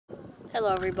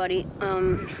Hello everybody.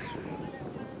 I'm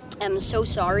so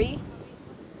sorry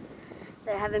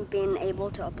that I haven't been able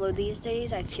to upload these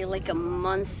days. I feel like a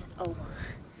month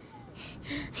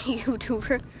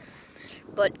YouTuber.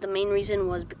 But the main reason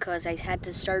was because I had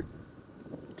to start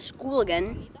school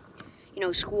again. You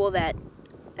know, school, that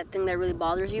thing that really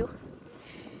bothers you.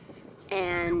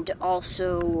 And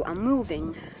also I'm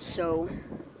moving, so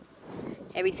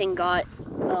everything got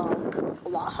a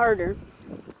lot harder.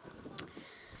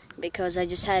 Because I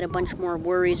just had a bunch more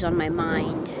worries on my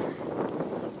mind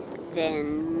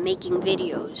than making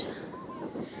videos.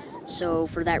 So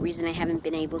for that reason, I haven't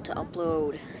been able to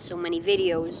upload so many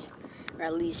videos, or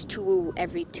at least 2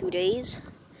 every 2 days.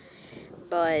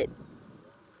 But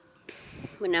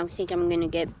now I think I'm gonna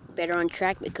get better on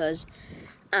track because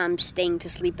I'm staying to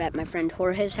sleep at my friend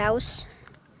Jorge's house.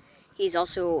 I'm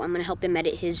gonna help him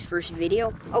edit his first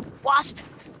video. Oh, wasp!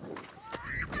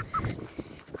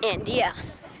 And yeah.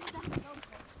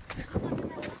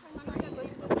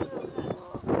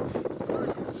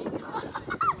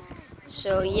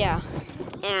 So yeah,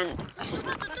 and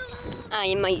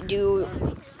I might do,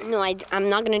 I'm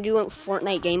not gonna do a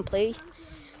Fortnite gameplay,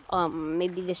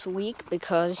 maybe this week,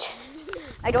 because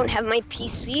I don't have my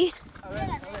PC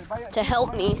to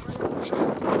help me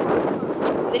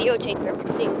videotape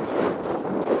everything,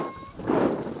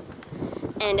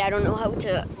 and I don't know how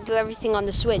to do everything on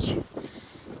the Switch,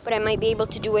 but I might be able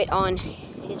to do it on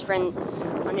his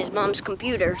mom's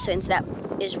computer, since that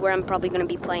is where I'm probably gonna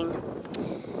be playing.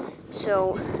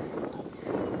 So,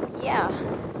 yeah,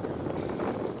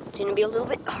 it's going to be a little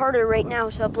bit harder right now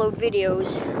to upload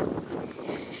videos.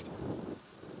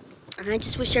 And I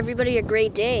just wish everybody a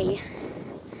great day.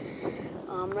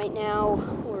 Right now,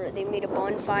 they made a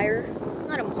bonfire.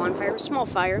 Not a bonfire, a small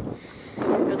fire.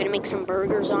 We're going to make some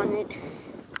burgers on it.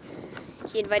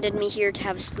 He invited me here to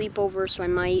have a sleepover, so I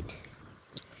might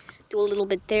do a little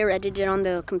bit there, edit it on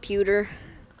the computer,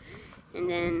 and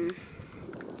then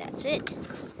that's it.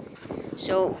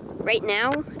 So right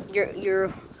now,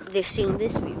 you're seeing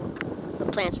this view, the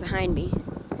plants behind me,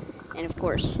 and of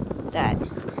course that.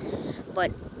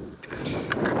 But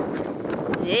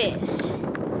this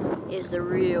is the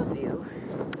real view.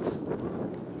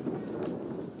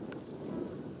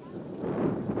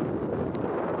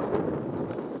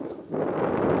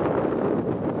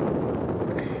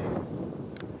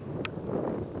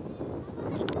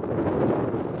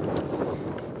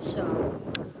 So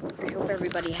I hope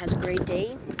everybody has a great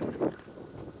day.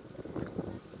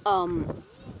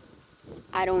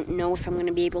 I don't know if I'm going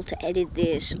to be able to edit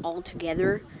this all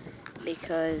together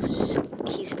because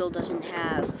he still doesn't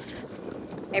have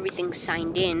everything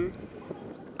signed in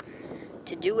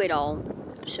to do it all,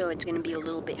 so it's going to be a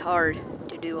little bit hard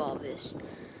to do all this.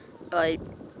 But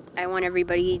I want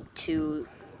everybody to...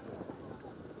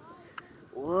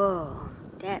 Whoa,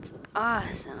 that's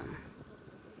awesome.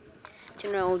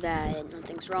 To know that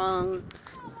nothing's wrong.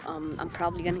 I'm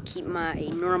probably going to keep my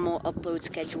normal upload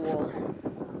schedule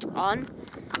on.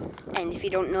 And if you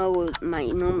don't know my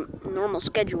normal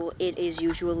schedule, it is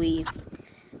usually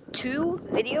 2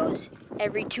 videos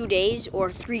every 2 days or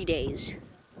 3 days.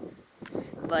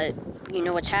 But you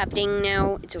know what's happening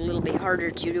now? It's a little bit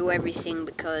harder to do everything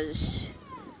because,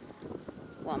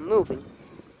 well, I'm moving.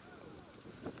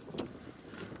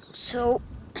 So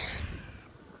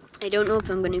I don't know if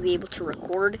I'm going to be able to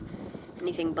record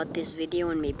anything but this video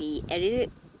and maybe edit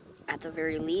it. At the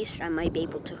very least, I might be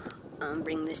able to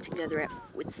bring this together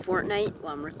with Fortnite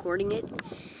while I'm recording it.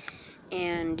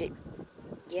 And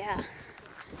yeah,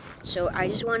 so I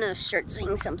just want to start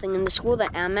saying something. In the school that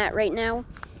I'm at right now,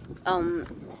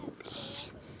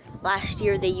 last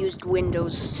year they used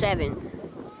Windows 7,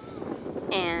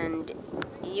 and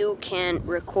you can't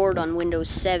record on Windows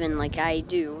 7 like I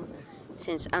do,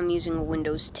 since I'm using a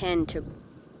Windows 10 to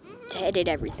edit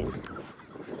everything.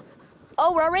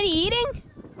 Oh, we're already eating?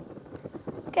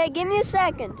 Okay, give me a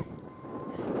second.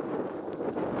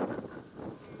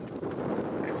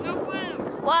 No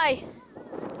puedo. Why?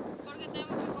 Porque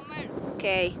tenemos que comer.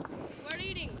 Okay. We're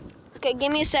eating. Okay,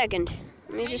 give me a second.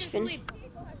 Let me just finish.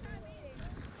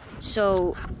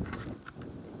 So,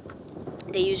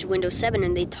 they used Windows 7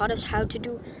 and they taught us how to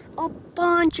do a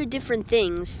bunch of different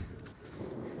things.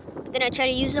 But then I tried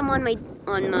to use them on my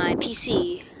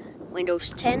PC,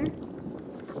 Windows 10.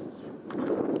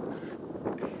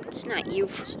 It's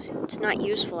not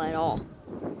useful at all.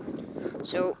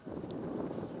 So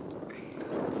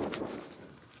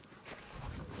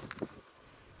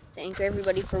thank you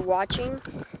everybody for watching.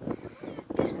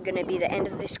 This is going to be the end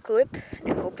of this clip.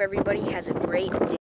 I hope everybody has a great day.